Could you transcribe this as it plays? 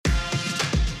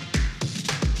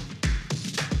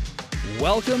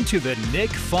Welcome to the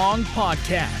Nick Fong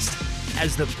Podcast.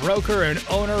 As the broker and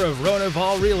owner of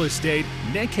Roneval Real Estate,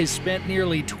 Nick has spent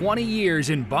nearly 20 years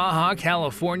in Baja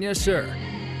California, sir.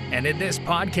 And in this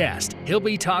podcast, he'll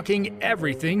be talking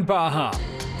everything Baja,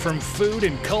 from food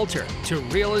and culture to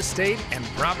real estate and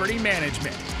property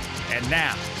management. And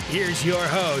now, here's your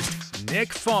host,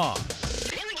 Nick Fong.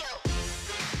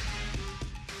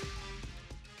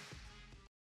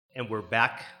 And we're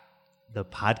back, the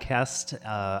podcast.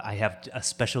 I have a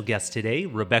special guest today,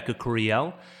 Rebecca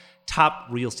Curiel, top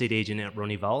real estate agent at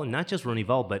Roneval, and not just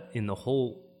Roneval, but in the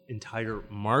whole entire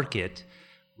market.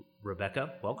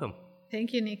 Rebecca, welcome.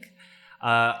 Thank you, Nick.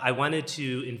 I wanted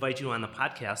to invite you on the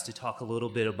podcast to talk a little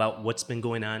bit about what's been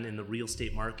going on in the real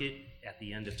estate market at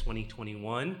the end of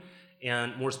 2021,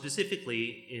 and more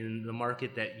specifically in the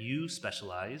market that you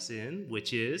specialize in,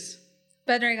 which is?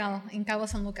 Pedregal in Cabo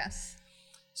San Lucas.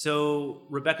 So,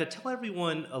 Rebecca, tell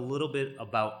everyone a little bit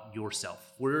about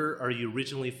yourself. Where are you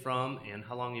originally from, and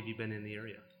how long have you been in the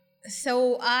area?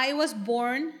 So, I was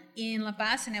born in La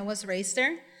Paz, and I was raised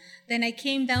there. Then I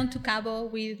came down to Cabo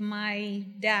with my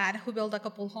dad, who built a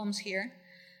couple homes here,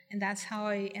 and that's how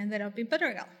I ended up in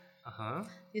Pedregal. Uh-huh.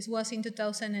 This was in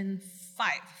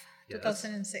 2005, Yes.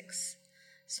 2006.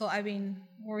 So, I've been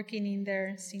working in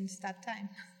there since that time.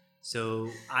 So,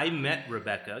 I met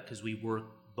Rebecca because we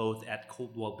worked both at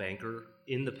Coldwell Banker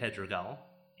in the Pedregal,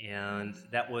 and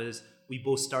we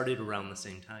both started around the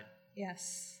same time.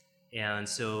 Yes. And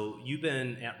so you've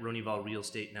been at Roneval Real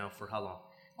Estate now for how long?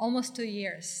 Almost 2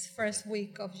 years. First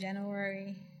week of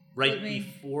January. Right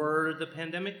before the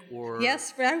pandemic, or?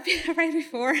 Yes, right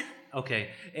before. Okay.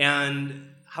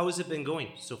 And how has it been going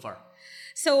so far?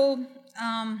 So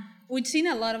we've seen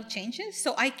a lot of changes.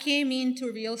 So I came into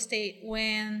real estate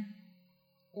when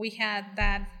we had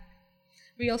that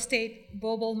real estate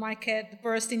bubble market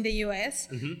burst in the U.S.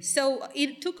 Mm-hmm. So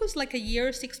it took us like a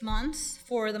year, 6 months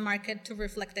for the market to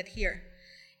reflect it here.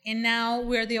 And now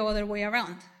we're the other way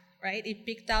around, right? It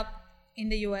picked up in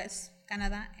the U.S.,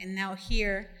 Canada, and now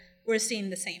here we're seeing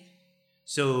the same.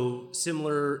 So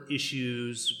similar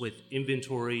issues with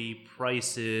inventory,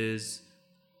 prices,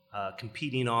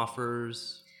 competing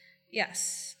offers?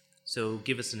 Yes. So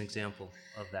give us an example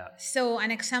of that. So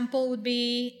an example would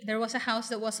be, there was a house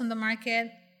that was on the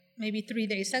market maybe 3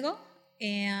 days ago,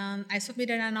 and I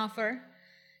submitted an offer.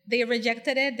 They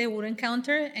rejected it, they wouldn't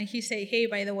counter, and he said, hey,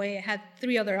 by the way, I had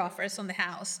 3 other offers on the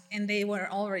house, and they were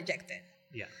all rejected.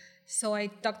 Yeah. So I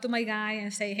talked to my guy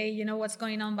and say, hey, you know what's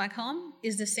going on back home?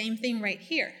 It's the same thing right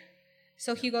here.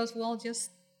 So he goes, well, just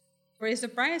raise the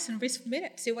price and resubmit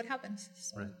it, see what happens.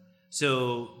 Right.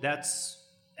 So that's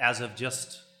as of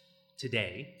just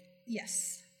today.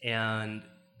 Yes. And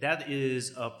that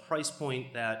is a price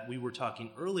point that we were talking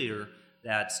earlier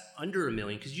that's under $1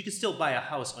 million, because you can still buy a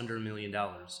house under $1 million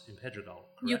in Pedregal,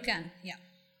 correct? You can, yeah.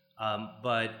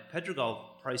 But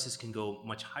Pedregal prices can go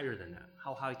much higher than that.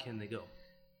 How high can they go?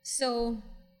 So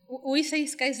we say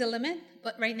sky's the limit,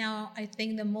 but right now I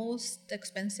think the most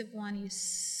expensive one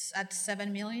is at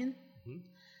 $7 million.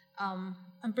 Mm-hmm.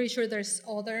 I'm pretty sure there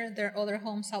are other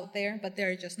homes out there, but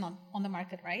they're just not on the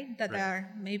market, right? That are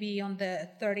maybe on the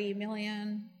 30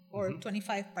 million or mm-hmm.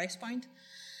 25 price point.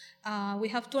 We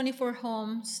have 24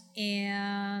 homes,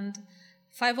 and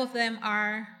 5 of them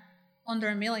are under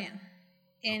 $1 million,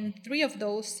 and 3 of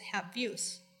those have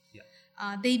views.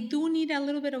 Yeah. They do need a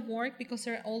little bit of work because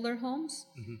they're older homes,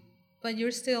 mm-hmm. but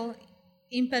you're still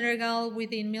in Pedregal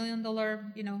within $1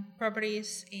 million,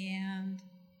 properties. And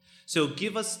so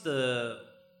give us the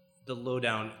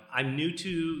lowdown. I'm new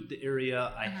to the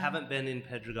area. I haven't been in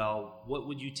Pedregal. What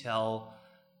would you tell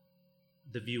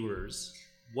the viewers?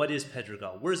 What is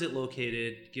Pedregal? Where is it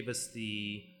located? Give us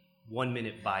the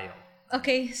 1-minute bio.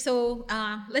 Okay, so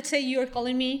let's say you're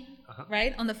calling me,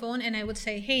 right, on the phone, and I would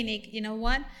say, hey, Nick, you know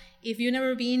what? If you've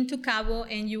never been to Cabo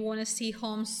and you want to see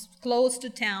homes close to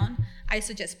town, I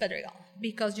suggest Pedregal,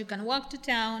 because you can walk to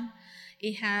town.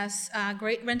 It has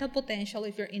great rental potential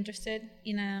if you're interested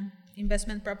in an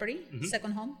investment property, mm-hmm.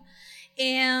 second home.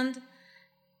 And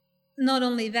not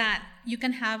only that, you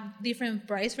can have different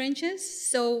price ranges,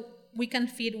 so we can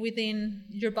fit within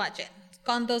your budget.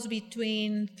 Condos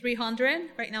between 300,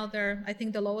 right now I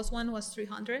think the lowest one was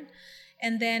 300,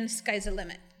 and then sky's the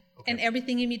limit. Okay. And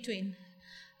everything in between.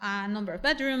 Number of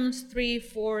bedrooms, 3,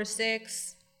 4,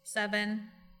 6, 7.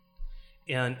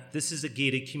 And this is a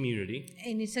gated community.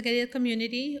 And it's a gated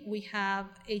community. We have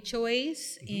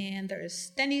HOAs, mm-hmm. and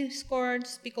there's tennis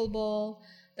courts, pickleball,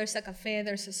 there's a cafe,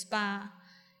 there's a spa,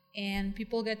 and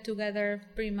people get together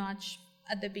pretty much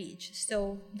at the beach.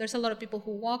 So there's a lot of people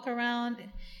who walk around.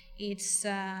 It's,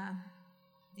 I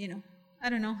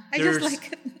don't know. I just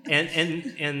like it.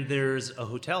 And there's a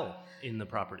hotel in the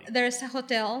property. There's a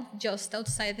hotel just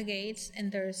outside the gates,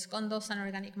 and there's condos and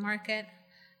organic market.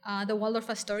 The Waldorf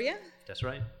Astoria. That's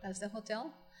right. That's the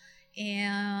hotel.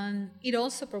 And it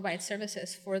also provides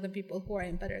services for the people who are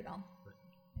in Pedregal.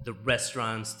 The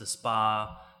restaurants, the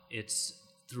spa, it's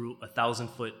through a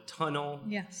 1,000-foot tunnel.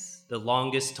 Yes. The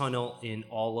longest tunnel in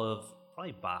all of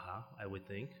probably Baja, I would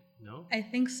think. No? I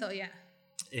think so, yeah.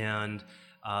 And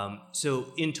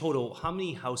so in total, how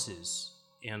many houses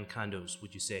and condos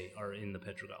would you say are in the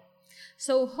Pedregal?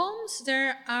 So homes,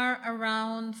 there are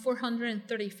around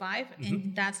 435,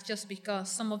 and that's just because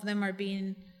some of them are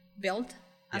being built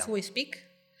as we speak.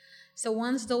 So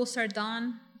once those are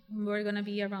done, we're going to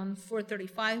be around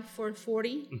 435,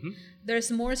 440.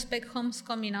 There's more spec homes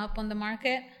coming up on the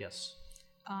market. Yes.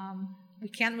 We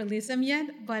can't release them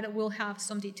yet, but we'll have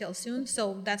some details soon.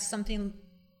 So that's something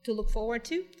to look forward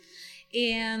to.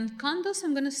 And condos,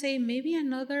 I'm going to say maybe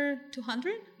another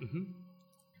 200.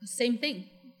 Same thing.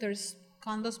 There's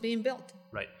condos being built.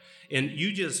 Right. And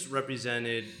you just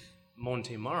represented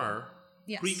Montemar,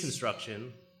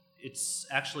 pre-construction. It's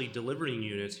actually delivering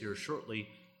units here shortly,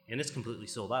 and it's completely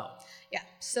sold out. Yeah.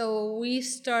 So we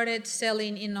started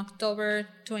selling in October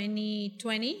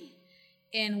 2020,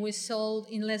 and we sold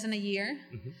in less than a year.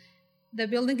 The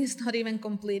building is not even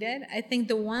completed. I think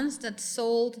the ones that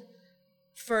sold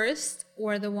first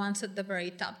were the ones at the very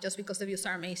top, just because the views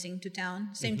are amazing to town.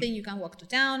 Same thing, you can walk to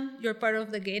town. You're part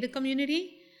of the gated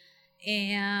community,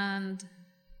 and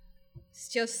it's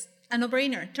just a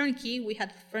no-brainer. Turnkey. We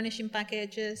had furnishing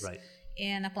packages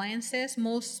and appliances.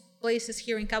 Most places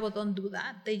here in Cabo don't do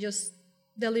that. They just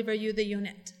deliver you the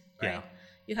unit, right? Yeah.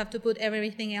 You have to put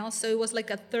everything else. So it was like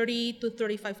a $30,000 to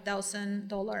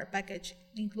 $35,000 package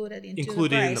included in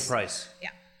the price. Yeah.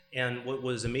 And what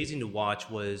was amazing to watch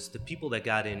was the people that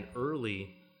got in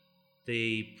early,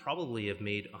 they probably have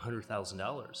made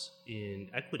 $100,000 in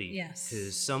equity. Yes.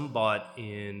 Because some bought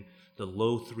in the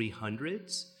low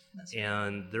 300s,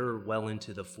 and they're well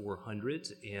into the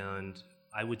 400s, and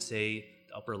I would say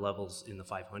the upper levels in the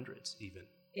 500s even.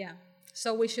 Yeah.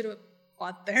 So we should have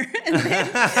bought there.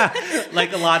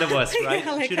 Like a lot of us, right?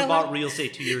 Yeah, like should have bought real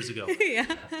estate 2 years ago. Yeah.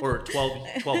 Or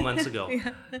 12 months ago.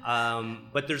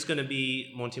 But there's going to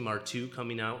be Montemar 2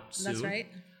 coming out soon. That's right.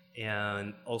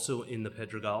 And also in the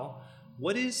Pedregal.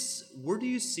 Where do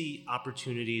you see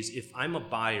opportunities, if I'm a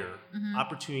buyer,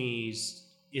 opportunities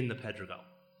in the Pedregal?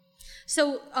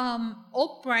 So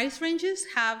all price ranges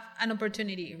have an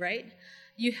opportunity, right?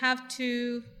 You have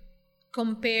to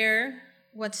compare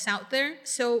what's out there.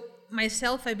 So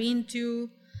myself, I've been to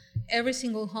every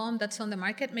single home that's on the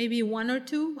market. Maybe one or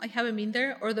two I haven't been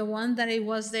there, or the one that I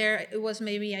was there, it was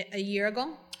maybe a year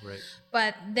ago. Right.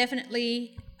 But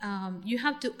definitely you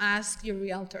have to ask your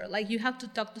realtor. Like, you have to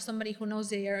talk to somebody who knows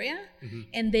the area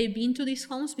and they've been to these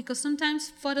homes, because sometimes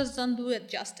photos don't do it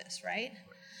justice, right?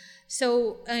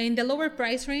 So in the lower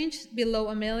price range, below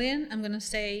 $1 million, I'm going to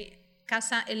say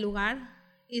Casa El Lugar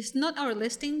is not our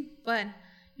listing, but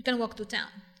you can walk to town.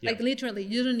 Like, literally,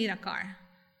 you don't need a car.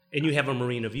 And you have a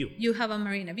marina view. You have a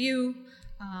marina view,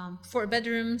 4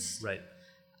 bedrooms, right?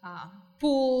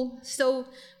 Pool. So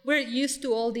we're used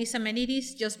to all these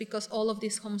amenities just because all of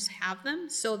these homes have them.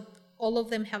 So all of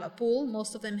them have a pool.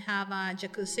 Most of them have a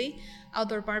jacuzzi,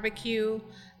 outdoor barbecue,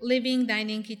 living,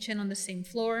 dining, kitchen on the same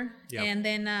floor, and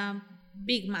then a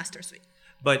big master suite.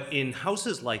 But in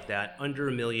houses like that,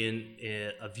 under $1 million,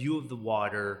 a view of the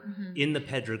water, in the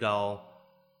Pedregal,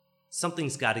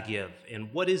 something's got to give.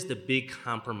 And what is the big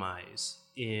compromise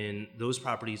in those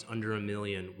properties under $1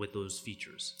 million with those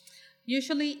features?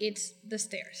 Usually it's the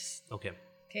stairs.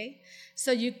 Okay.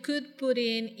 So you could put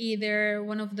in either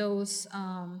one of those,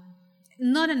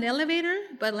 not an elevator,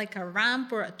 but like a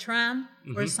ramp or a tram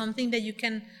or something that you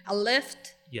can, a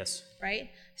lift. Yes. Right?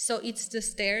 So it's the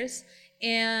stairs.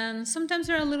 And sometimes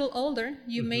they're a little older.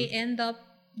 You may end up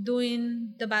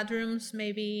doing the bathrooms,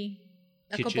 maybe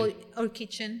couple, or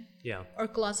kitchen, or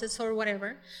closets or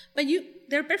whatever. But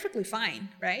they're perfectly fine,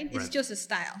 right? It's just a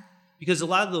style. Because a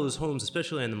lot of those homes,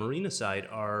 especially on the marina side,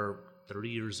 are 30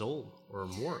 years old or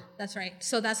more. That's right.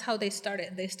 So that's how they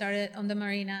started. They started on the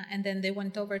marina, and then they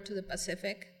went over to the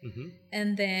Pacific,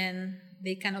 and then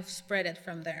they kind of spread it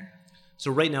from there. So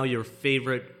right now,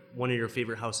 one of your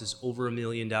favorite houses over $1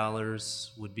 million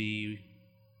would be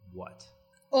what?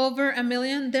 Over $1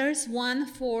 million. There's one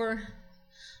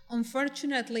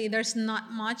unfortunately, there's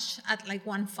not much at like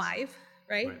 1.5,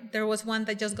 right? There was one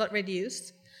that just got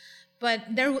reduced. But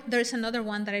there's another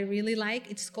one that I really like.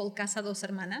 It's called Casa Dos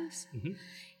Hermanas.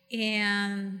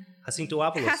 And Jacinto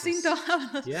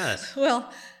Avalos. Yes. Yes.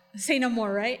 Well, say no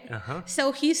more, right?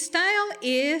 So his style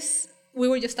is we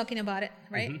were just talking about it,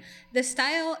 right? The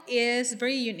style is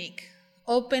very unique.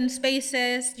 Open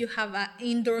spaces, you have an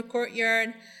indoor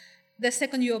courtyard. The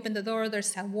second you open the door,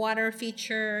 there's a water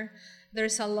feature.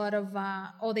 There's a lot of,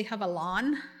 they have a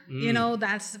lawn.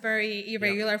 That's very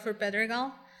irregular for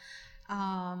Pedregal.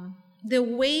 The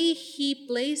way he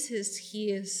places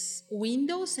his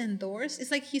windows and doors,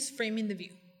 it's like he's framing the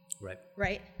view.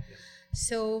 Right? Yeah.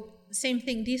 So same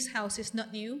thing, this house is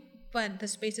not new, but the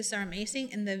spaces are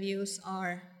amazing and the views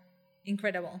are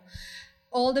incredible.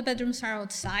 All the bedrooms are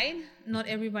outside. Not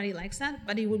everybody likes that,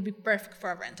 but it would be perfect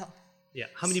for a rental. Yeah.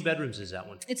 How many bedrooms is that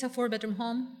one? It's a 4-bedroom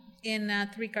home in a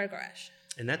 3-car garage.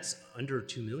 And that's under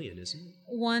 $2 million, isn't it?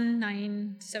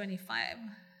 1,975.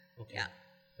 Okay. Yeah.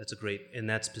 That's and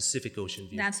that's Pacific Ocean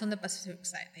view. That's on the Pacific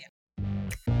side, yeah.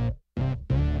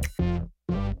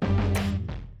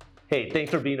 Hey,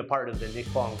 thanks for being a part of the Nick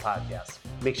Fong podcast.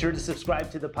 Make sure to subscribe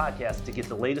to the podcast to get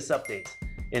the latest updates.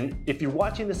 And if you're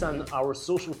watching this on our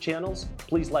social channels,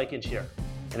 please like and share.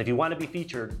 And if you want to be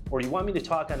featured or you want me to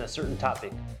talk on a certain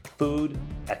topic, food,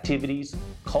 activities,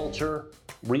 culture,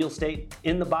 real estate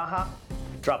in the Baja,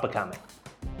 drop a comment.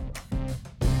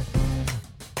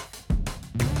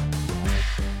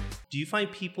 Do you find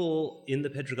people in the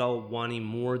Pedregal wanting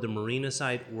more the marina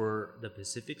side or the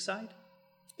Pacific side?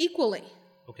 Equally.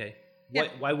 Okay. Yeah.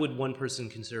 Why would one person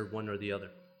consider one or the other?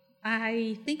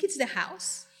 I think it's the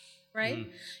house, right?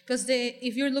 Because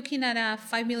if you're looking at a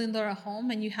 $5 million home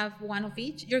and you have one of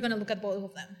each, you're going to look at both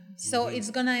of them. So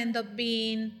it's going to end up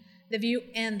being the view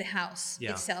and the house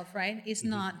itself, right? It's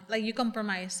not like you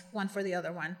compromise one for the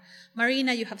other one.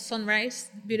 Marina, you have sunrise,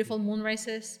 beautiful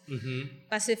moonrises.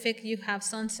 Pacific, you have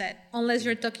sunset. Unless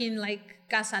you're talking like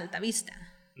Casa Altavista,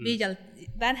 Villa,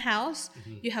 that house,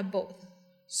 you have both.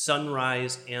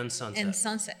 Sunrise and sunset. And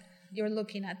sunset. You're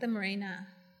looking at the marina.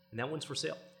 And that one's for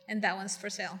sale. And that one's for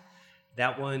sale.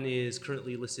 That one is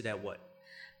currently listed at what?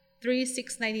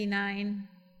 $3,699.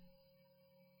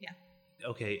 Yeah.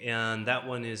 Okay, and that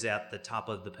one is at the top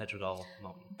of the Pedregal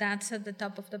Mountain. That's at the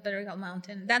top of the Pedregal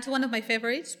Mountain. That's one of my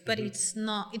favorites, but it's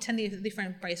not. It's a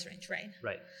different price range, right?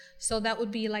 Right. So that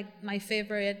would be like my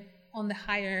favorite on the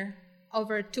higher,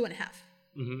 over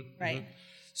 2.5. Right.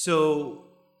 So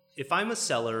if I'm a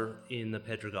seller in the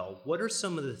Pedregal, what are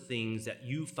some of the things that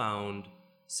you found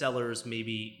sellers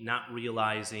maybe not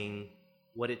realizing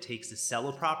what it takes to sell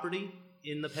a property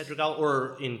in the Pedregal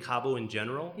or in Cabo in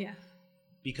general? Yeah.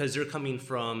 Because they're coming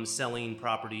from selling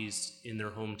properties in their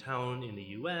hometown in the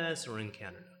U.S. or in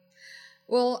Canada.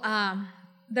 Well,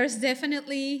 there's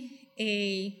definitely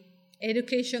a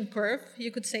education curve,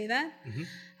 you could say that.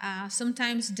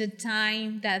 Sometimes the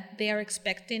time that they are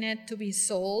expecting it to be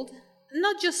sold,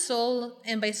 not just sold,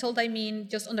 and by sold I mean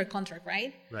just under contract,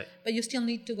 right? Right. But you still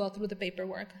need to go through the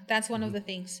paperwork. That's one of the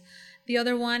things. The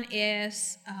other one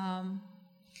is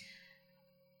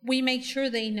we make sure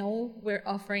they know we're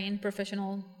offering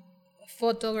professional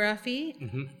photography,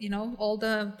 all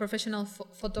the professional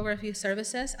photography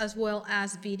services, as well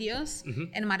as videos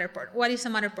and Matterport. What is a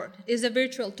Matterport? It's a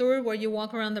virtual tour where you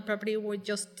walk around the property with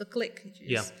just a click.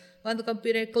 You just on the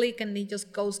computer, click, and it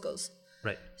just goes.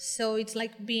 Right. So it's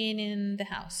like being in the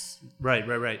house.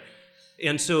 Right.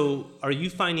 And so are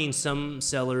you finding some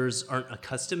sellers aren't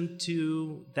accustomed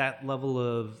to that level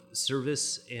of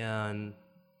service and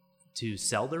to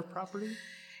sell their property?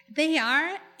 They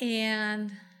are,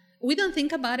 and we don't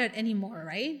think about it anymore,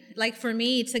 right? Like for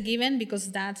me, it's a given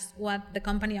because that's what the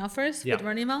company offers with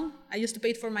Ronival. I used to pay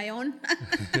it for my own.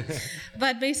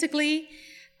 But basically,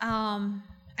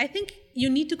 I think you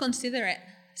need to consider it.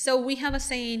 So we have a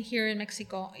saying here in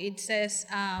Mexico. It says,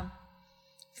 I'm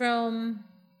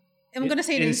going to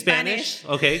say it in Spanish.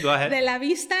 Okay, go ahead. De la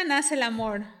vista nace el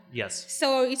amor. Yes.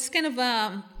 So it's kind of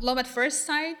a love at first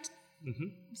sight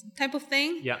type of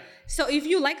thing. Yeah. So if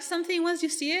you like something once you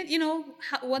see it,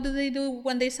 what do they do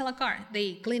when they sell a car?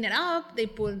 They clean it up. They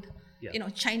put,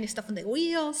 shiny stuff on the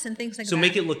wheels and things like that. So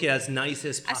make it look as nice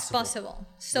as possible. As possible.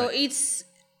 So it's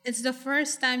the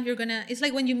first time it's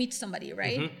like when you meet somebody,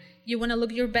 right? You want to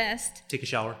look your best. Take a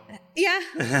shower.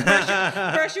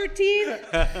 Yeah. Brush your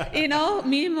teeth.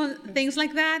 Minimum things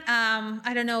like that.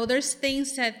 I don't know. There's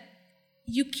things that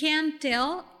you can't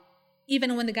tell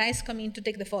even when the guys come in to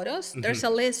take the photos. There's a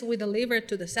list we deliver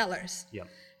to the sellers. Yeah.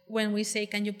 When we say,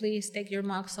 can you please take your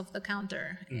mugs off the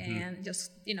counter and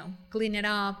just, clean it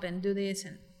up and do this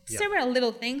and several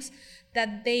little things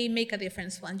that they make a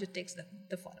difference when you take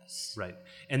the photos. Right.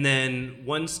 And then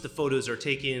once the photos are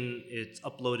taken, it's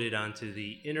uploaded onto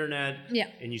the internet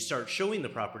and you start showing the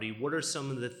property. What are some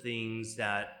of the things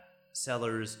that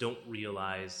sellers don't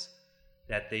realize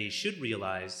that they should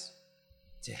realize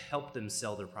to help them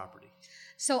sell their property?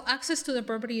 So access to the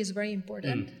property is very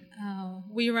important.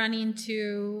 We run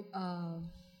into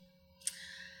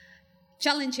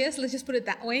challenges, let's just put it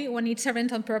that way, when it's a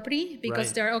rental property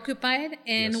because they're occupied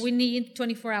and we need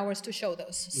 24 hours to show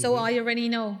those. So I already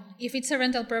know if it's a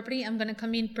rental property, I'm going to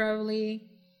come in probably,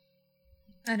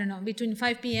 I don't know, between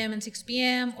 5 p.m. and 6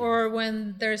 p.m. or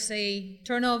when there's a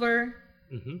turnover,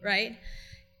 right?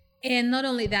 And not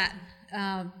only that,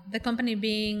 the company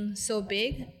being so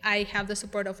big, I have the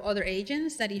support of other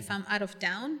agents that if I'm out of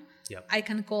town, I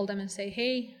can call them and say,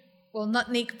 hey, well,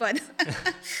 not Nick, but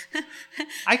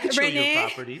I could show you a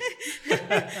property.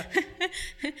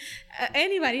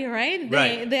 Anybody,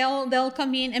 right? They'll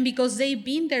come in, and because they've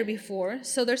been there before,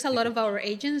 so there's a lot of our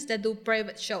agents that do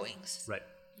private showings.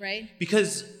 Right.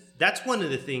 Because that's one of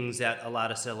the things that a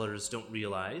lot of sellers don't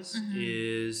realize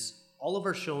is all of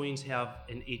our showings have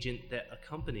an agent that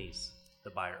accompanies the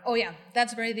buyer. Oh yeah,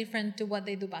 that's very different to what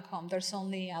they do back home. There's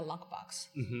only a lockbox.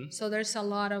 So there's a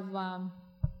lot of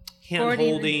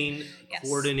hand-holding,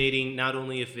 coordinating, not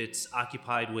only if it's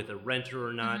occupied with a renter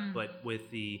or not, but with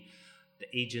the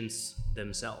agents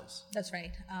themselves. That's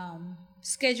right.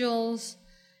 Schedules,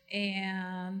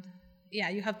 and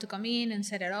you have to come in and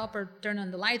set it up or turn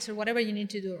on the lights or whatever you need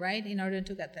to do, right, in order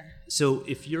to get there. So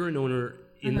if you're an owner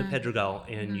in the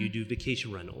Pedregal and you do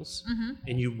vacation rentals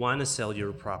and you want to sell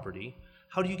your property,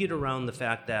 how do you get around the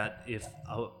fact that if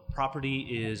a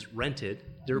property is rented,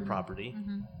 their property,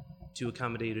 to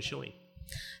accommodate a showing?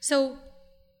 So,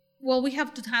 well, we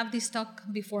have to have this talk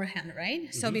beforehand,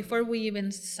 right? So before we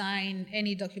even sign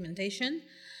any documentation,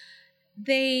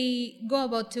 they go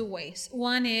about two ways.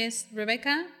 One is,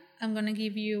 Rebecca, I'm going to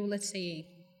give you, let's say,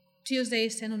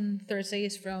 Tuesdays and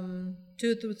Thursdays from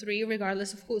 2 to 3,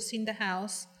 regardless of who's in the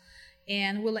house,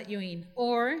 and we'll let you in.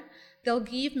 Or they'll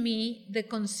give me the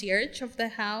concierge of the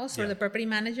house or the property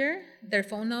manager, their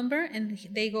phone number, and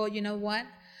they go, you know what?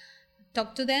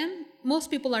 Talk to them.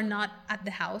 Most people are not at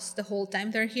the house the whole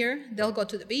time they're here. They'll go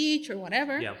to the beach or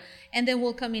whatever, and then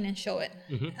we'll come in and show it.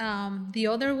 The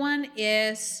other one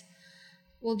is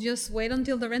we'll just wait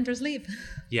until the renters leave.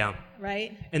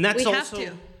 Right? And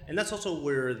that's also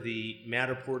where the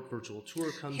Matterport virtual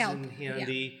tour comes in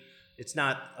handy. It's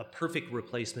not a perfect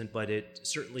replacement, but it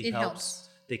certainly helps.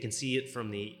 They can see it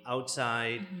from the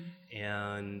outside,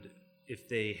 and if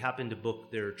they happen to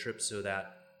book their trip so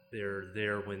that they're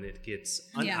there when it gets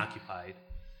unoccupied.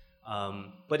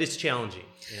 But it's challenging.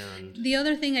 And the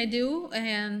other thing I do,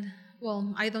 and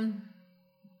well, I don't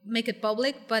make it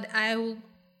public, but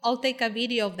I'll take a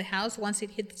video of the house once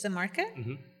it hits the market.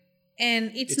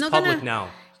 And it's not public gonna... now,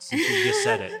 since you just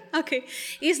said it. Okay.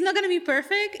 It's not going to be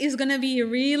perfect. It's going to be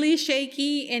really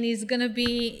shaky, and it's going to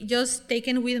be just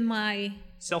taken with my...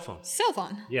 Cell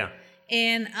phone. Yeah.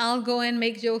 And I'll go and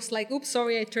make jokes like, oops,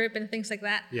 sorry, I tripped, and things like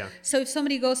that. Yeah. So if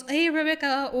somebody goes, hey,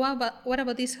 Rebecca, what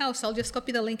about this house? I'll just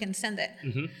copy the link and send it.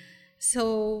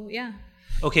 So, yeah.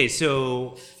 Okay,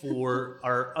 so for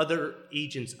our other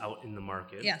agents out in the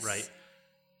market, right?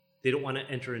 They don't want to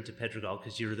enter into Pedregal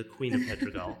because you're the Queen of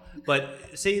Pedregal.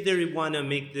 But say they want to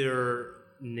make their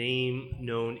name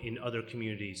known in other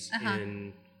communities,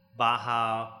 in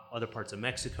Baja, other parts of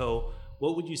Mexico.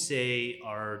 What would you say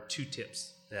are 2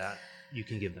 tips that you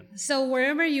can give them? So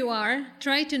wherever you are,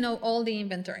 try to know all the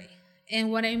inventory.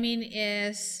 And what I mean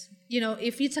is,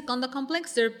 if it's a condo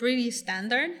complex, they're pretty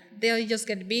standard. They'll just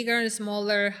get bigger,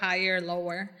 smaller, higher,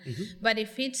 lower. But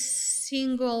if it's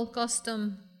single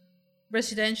custom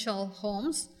residential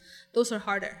homes, those are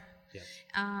harder.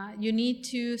 You need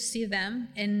to see them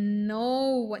and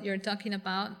know what you're talking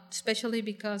about, especially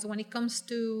because when it comes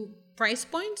to price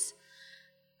points,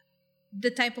 the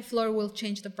type of floor will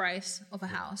change the price of a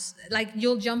house. Like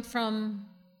you'll jump from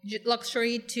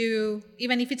luxury to,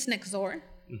 even if it's next door,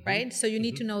 right? So you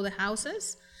need to know the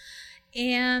houses.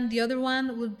 And the other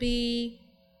one would be,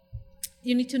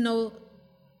 you need to know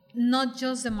not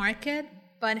just the market,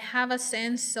 but have a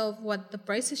sense of what the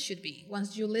prices should be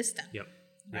once you list them.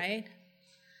 Right?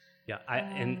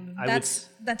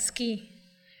 That's key.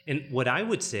 And what I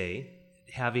would say,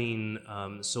 having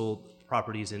sold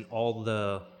properties in all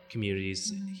the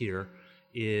communities here,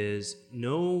 is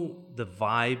know the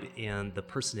vibe and the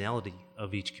personality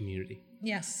of each community.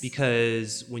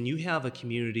 Because when you have a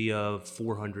community of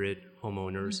 400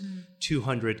 homeowners,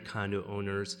 200 condo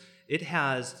owners, it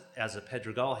has, as a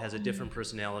Pedregal, has a different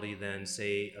personality than,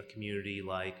 say, a community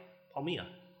like Palmilla.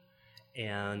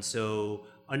 And so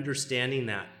understanding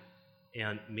that,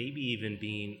 and maybe even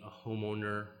being a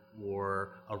homeowner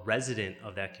or a resident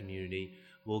of that community,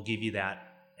 will give you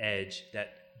that edge,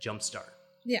 that jumpstart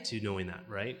to knowing that,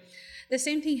 right? The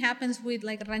same thing happens with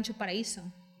like Rancho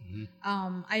Paraíso.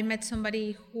 I met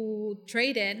somebody who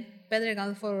traded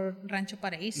Pedregal for Rancho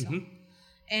Paraíso.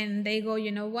 And they go,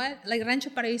 you know what? Like Rancho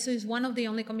Paraíso is one of the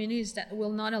only communities that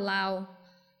will not allow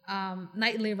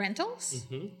nightly rentals.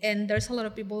 And there's a lot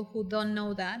of people who don't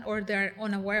know that or they're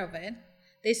unaware of it.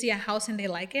 They see a house and they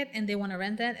like it and they want to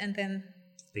rent it and then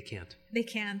they can't.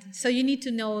 So you need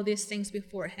to know these things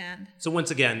beforehand. So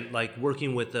once again, like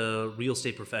working with a real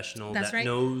estate professional that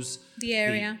knows the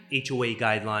area, the HOA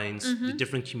guidelines, the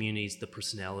different communities, the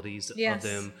personalities of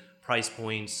them, price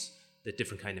points, the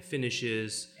different kind of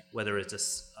finishes, whether it's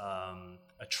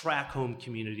a track home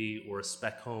community or a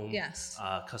spec home,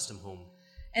 custom home.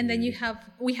 And then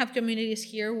we have communities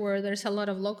here where there's a lot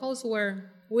of locals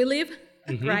where we live,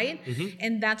 right?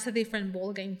 And that's a different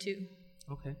ball game too.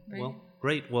 Okay, well,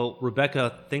 great. Well,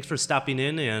 Rebecca, thanks for stopping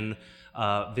in and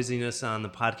visiting us on the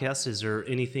podcast. Is there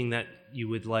anything that you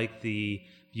would like the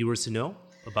viewers to know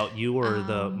about you or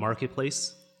the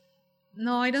marketplace?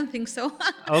 No, I don't think so.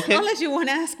 Okay. Unless you want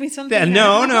to ask me something.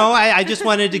 No. I just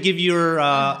wanted to give you your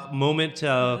moment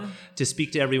to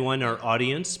speak to everyone, our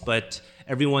audience. But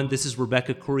everyone, this is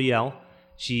Rebecca Curiel.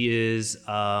 She is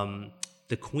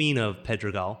the Queen of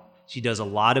Pedregal. She does a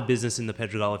lot of business in the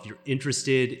Pedregal. If you're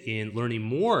interested in learning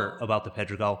more about the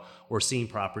Pedregal or seeing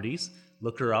properties,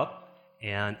 look her up.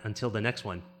 And until the next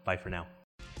one, bye for now.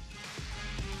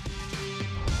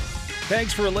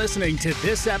 Thanks for listening to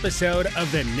this episode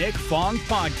of the Nick Fong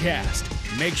Podcast.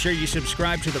 Make sure you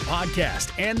subscribe to the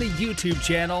podcast and the YouTube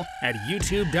channel at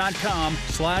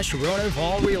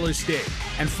youtube.com/Ronaval Real Estate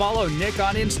and follow Nick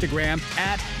on Instagram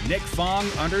at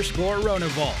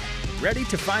NickFong_Ronaval. Ready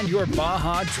to find your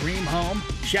Baja dream home?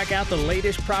 Check out the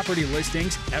latest property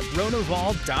listings at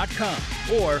ronaval.com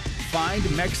or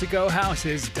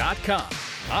findmexicohouses.com.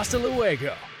 Hasta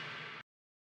luego.